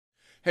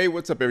Hey,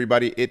 what's up,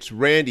 everybody? It's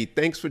Randy.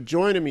 Thanks for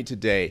joining me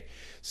today.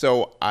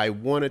 So I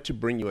wanted to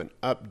bring you an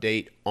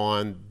update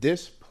on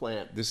this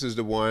plant. This is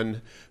the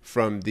one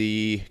from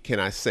the Can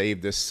I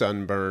Save This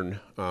Sunburn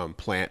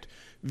plant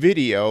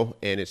video,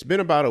 and it's been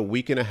about a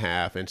week and a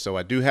half, and so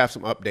I do have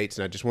some updates,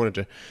 and I just wanted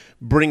to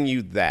bring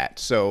you that.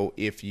 So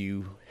if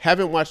you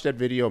haven't watched that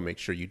video, make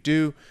sure you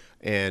do,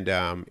 and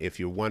if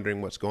you're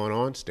wondering what's going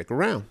on, stick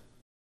around.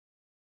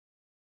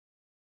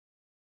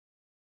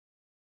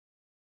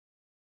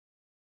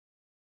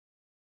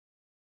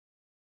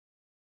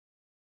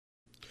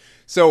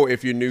 So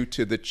if you're new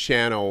to the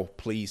channel,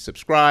 please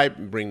subscribe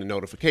and ring the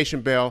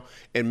notification bell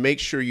and make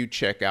sure you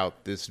check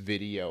out this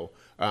video.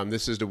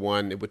 This is the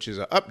one which is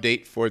an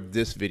update for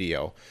this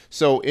video.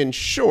 So in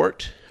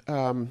short,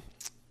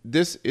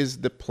 this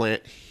is the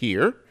plant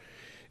here.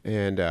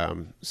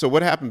 And so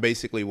what happened,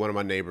 basically, one of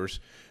my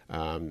neighbors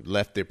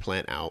left their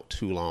plant out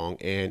too long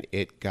and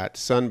it got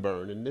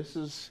sunburned. And this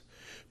is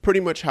pretty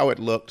much how it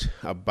looked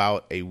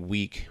about a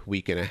week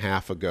and a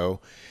half ago.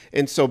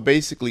 And so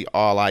basically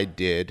all I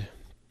did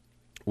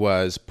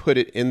was put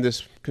it in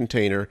this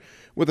container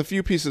with a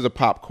few pieces of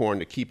popcorn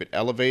to keep it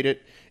elevated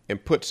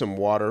and put some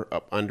water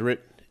up under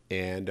it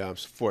and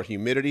for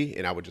humidity.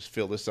 And I would just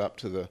fill this up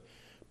to the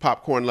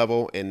popcorn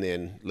level and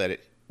then let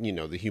it,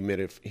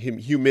 the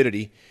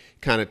humidity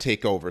kind of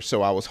take over.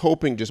 So I was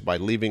hoping just by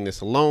leaving this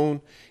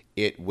alone,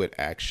 it would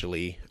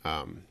actually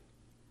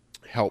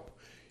help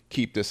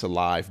keep this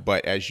alive.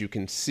 But as you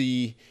can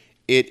see,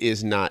 it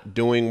is not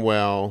doing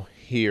well.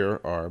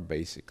 Here are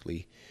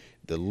basically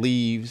the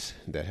leaves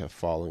that have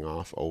fallen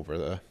off over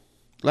the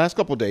last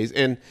couple of days,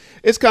 and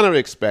it's kind of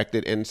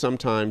expected. And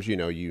sometimes,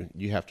 you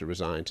have to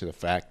resign to the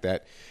fact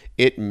that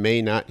it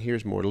may not.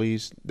 Here's more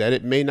leaves that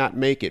it may not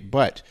make it.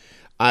 But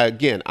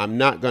I'm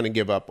not going to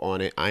give up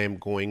on it. I am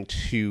going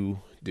to.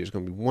 There's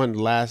going to be one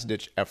last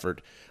ditch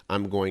effort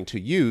I'm going to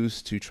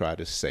use to try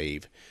to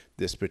save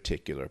this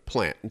particular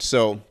plant. And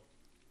so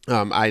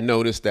I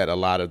noticed that a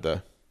lot of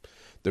the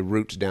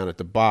roots down at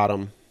the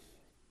bottom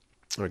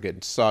are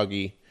getting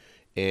soggy.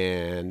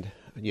 And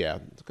yeah,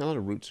 a lot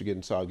of roots are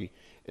getting soggy.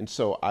 And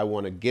so I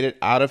want to get it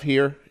out of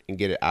here and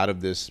get it out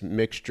of this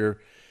mixture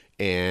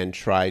and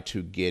try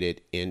to get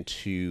it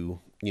into,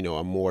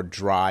 a more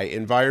dry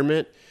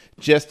environment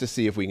just to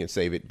see if we can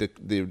save it.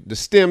 The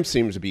stem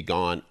seems to be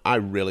gone. I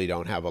really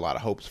don't have a lot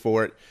of hopes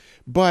for it.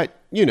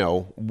 But,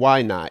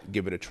 why not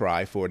give it a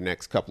try for the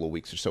next couple of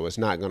weeks or so? It's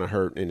not going to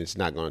hurt and it's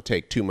not going to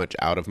take too much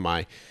out of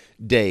my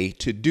day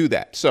to do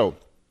that. So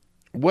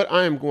what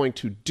I am going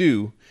to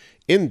do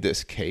in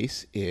this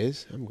case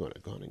is I'm going to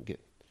go on and get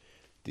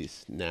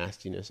this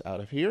nastiness out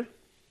of here.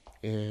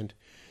 And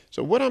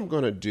so what I'm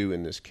going to do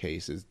in this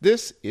case is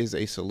this is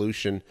a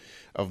solution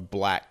of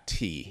black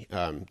tea.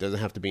 Doesn't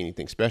have to be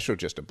anything special,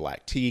 just a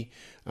black tea.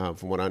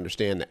 From what I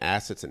understand, the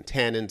acids and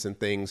tannins and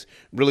things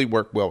really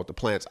work well with the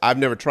plants. I've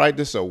never tried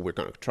this, so we're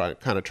going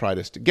to try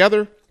this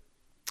together.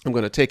 I'm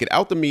going to take it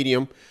out the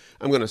medium.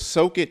 I'm going to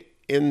soak it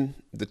in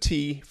the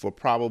tea for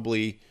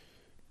probably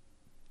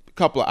a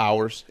couple of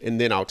hours, and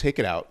then I'll take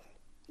it out.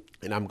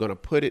 And I'm going to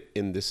put it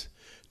in this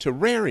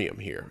terrarium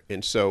here.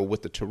 And so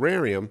with the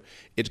terrarium,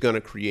 it's going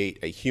to create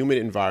a humid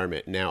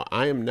environment. Now,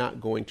 I am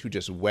not going to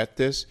just wet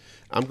this.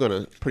 I'm going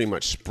to pretty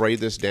much spray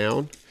this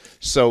down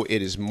so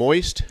it is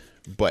moist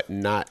but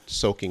not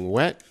soaking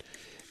wet.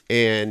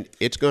 And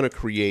it's going to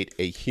create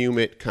a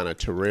humid kind of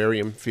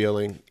terrarium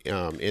feeling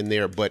in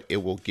there, but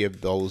it will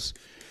give those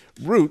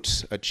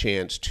roots a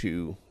chance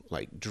to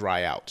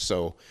dry out.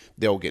 So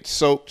they'll get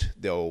soaked,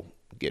 they'll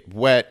get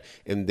wet,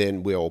 and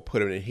then we'll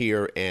put it in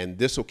here, and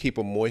this will keep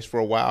them moist for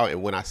a while.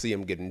 And when I see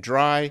them getting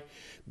dry,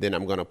 then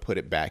I'm going to put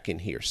it back in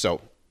here.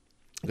 So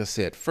like I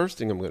said, first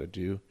thing I'm going to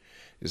do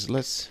is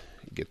let's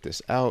get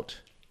this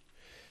out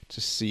to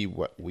see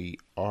what we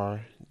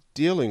are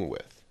dealing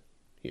with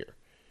here.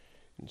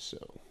 And so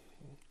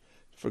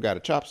forgot a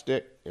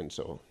chopstick, and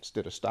so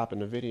instead of stopping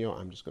the video,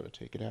 I'm just going to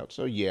take it out.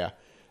 So yeah,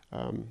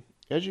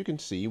 as you can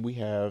see, we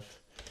have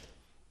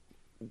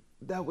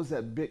that was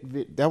the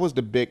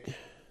big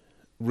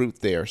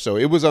root there. So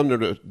it was under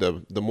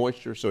the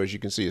moisture. So as you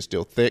can see, it's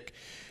still thick,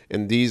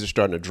 and these are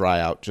starting to dry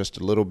out just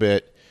a little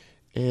bit.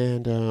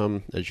 And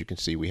as you can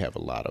see, we have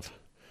a lot of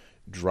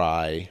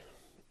dry,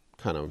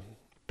 kind of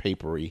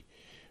papery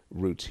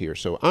roots here.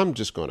 So I'm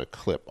just going to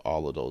clip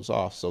all of those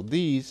off. So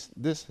this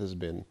has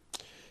been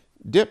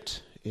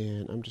dipped,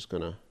 and I'm just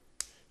going to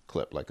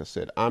clip. Like I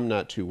said, I'm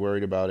not too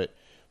worried about it.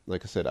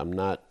 Like I said, I'm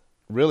not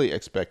really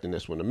expecting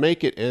this one to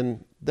make it,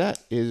 and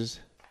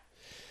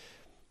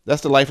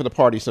that's the life of the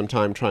party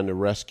sometimes, trying to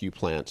rescue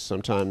plants.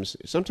 Sometimes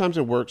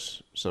it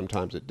works,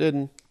 sometimes it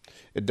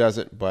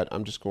doesn't, but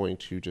I'm just going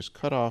to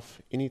cut off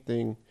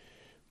anything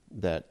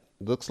that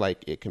looks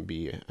like it can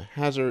be a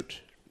hazard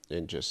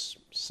and just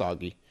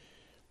soggy.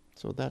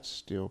 So that's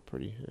still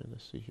pretty,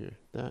 let's see here,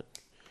 that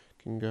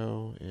can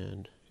go,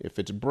 and if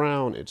it's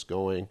brown, it's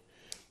going.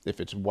 If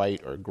it's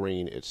white or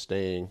green, it's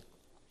staying.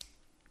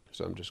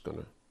 So I'm just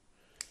gonna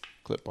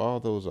clip all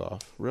those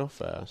off real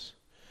fast.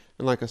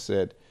 And like I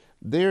said,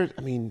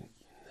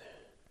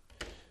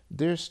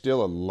 there's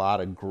still a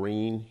lot of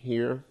green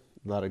here,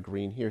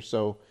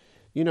 So,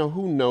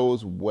 who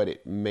knows what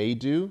it may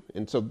do.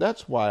 And so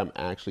that's why I'm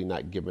actually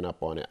not giving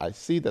up on it. I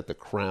see that the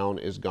crown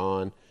is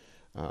gone,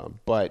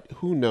 but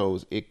who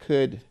knows? It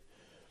could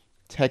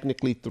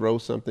technically throw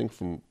something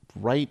from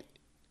right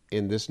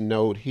in this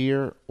node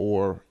here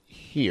or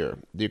here.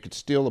 There could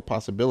still a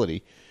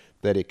possibility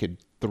that it could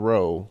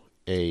throw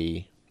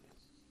a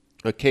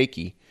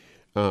keiki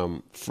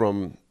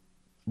from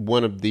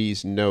one of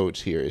these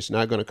nodes here. It's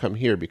not going to come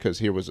here because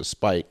here was a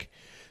spike.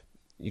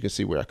 You can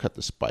see where I cut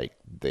the spike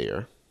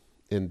there.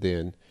 And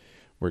then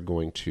we're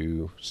going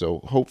to, so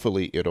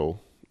hopefully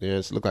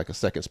it's look like a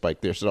second spike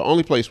there. So the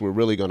only place we're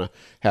really going to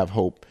have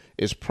hope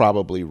is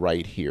probably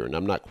right here. And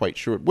I'm not quite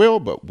sure it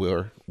will, but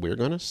we're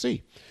going to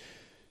see.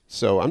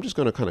 So I'm just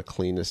going to kind of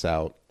clean this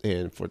out.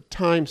 And for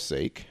time's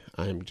sake,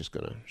 I'm just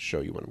going to show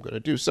you what I'm going to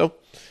do. So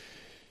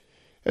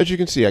as you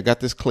can see, I got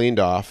this cleaned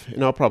off,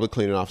 and I'll probably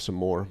clean it off some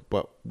more.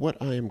 But what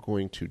I am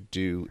going to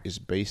do is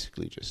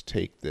basically just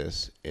take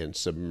this and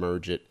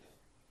submerge it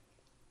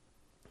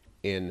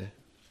in,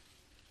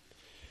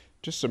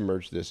 just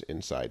submerge this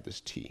inside this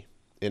tea.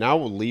 And I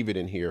will leave it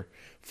in here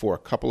for a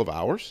couple of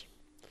hours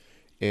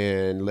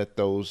and let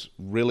those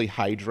really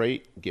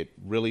hydrate, get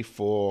really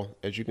full.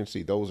 As you can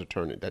see, those are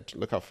turning,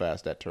 look how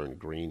fast that turned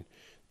green.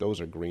 Those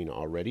are green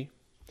already.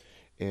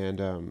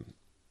 And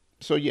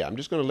so yeah, I'm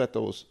just going to let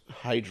those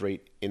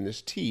hydrate in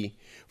this tea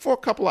for a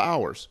couple of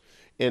hours.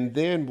 And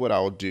then what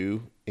I'll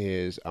do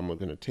is I'm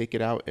going to take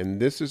it out, and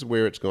this is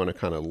where it's going to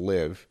kind of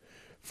live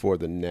for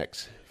the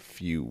next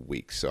few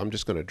weeks. So I'm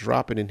just going to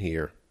drop it in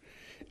here,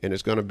 and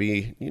it's going to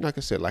be, like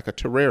I said, like a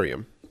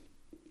terrarium.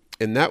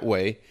 And that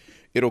way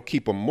it'll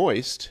keep them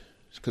moist,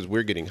 because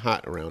we're getting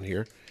hot around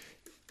here.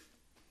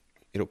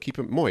 It'll keep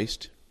it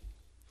moist,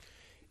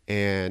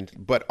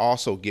 but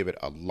also give it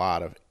a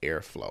lot of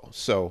airflow.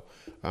 So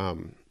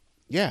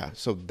yeah,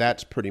 so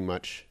that's pretty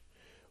much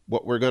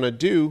what we're going to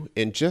do.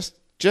 And just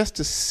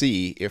to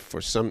see if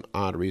for some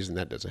odd reason,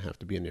 that doesn't have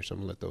to be in there, so I'm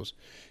going to let those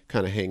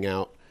kind of hang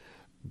out.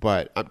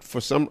 But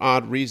for some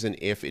odd reason,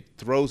 if it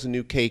throws a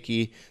new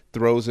keiki,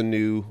 throws a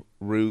new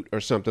root or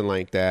something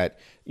like that,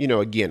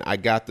 again,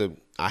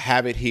 I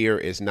have it here.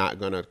 It's not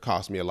going to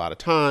cost me a lot of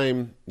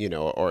time,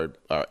 or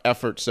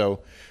effort.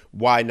 So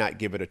why not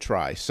give it a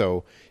try?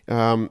 So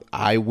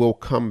I will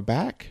come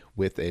back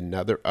with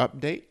another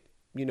update,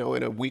 in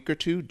a week or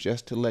two,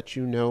 just to let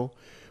you know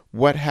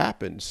what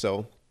happened.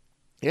 So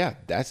yeah,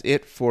 that's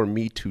it for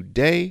me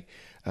today.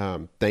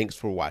 Thanks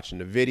for watching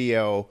the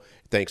video.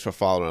 Thanks for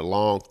following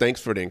along. Thanks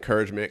for the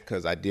encouragement,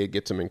 because I did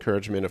get some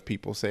encouragement of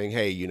people saying,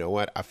 hey, you know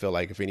what? I feel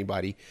like if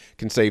anybody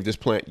can save this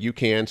plant, you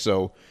can.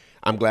 So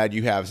I'm glad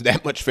you have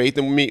that much faith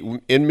in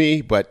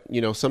me. But,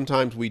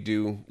 sometimes we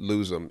do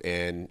lose them,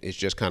 and it's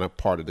just kind of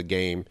part of the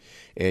game,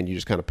 and you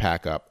just kind of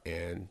pack up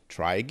and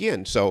try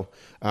again. So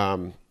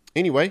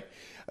anyway,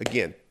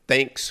 again,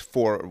 thanks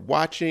for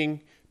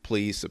watching.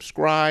 Please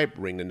subscribe,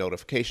 ring the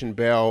notification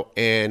bell,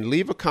 and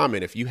leave a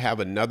comment. If you have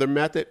another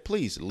method,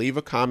 please leave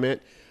a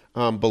comment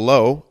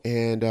below.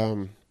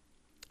 And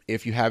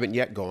if you haven't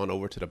yet, go on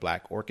over to the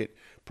Black Orchid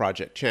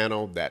Project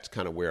channel. That's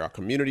kind of where our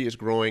community is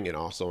growing, and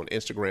also on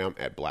Instagram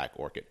at the Black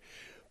Orchid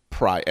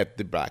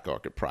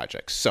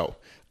Project. So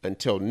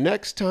until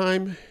next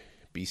time,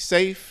 be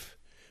safe.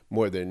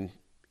 More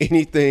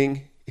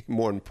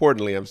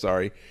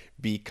importantly,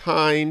 be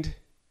kind.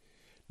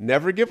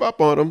 Never give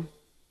up on them.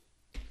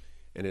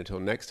 And until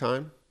next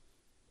time,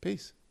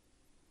 peace.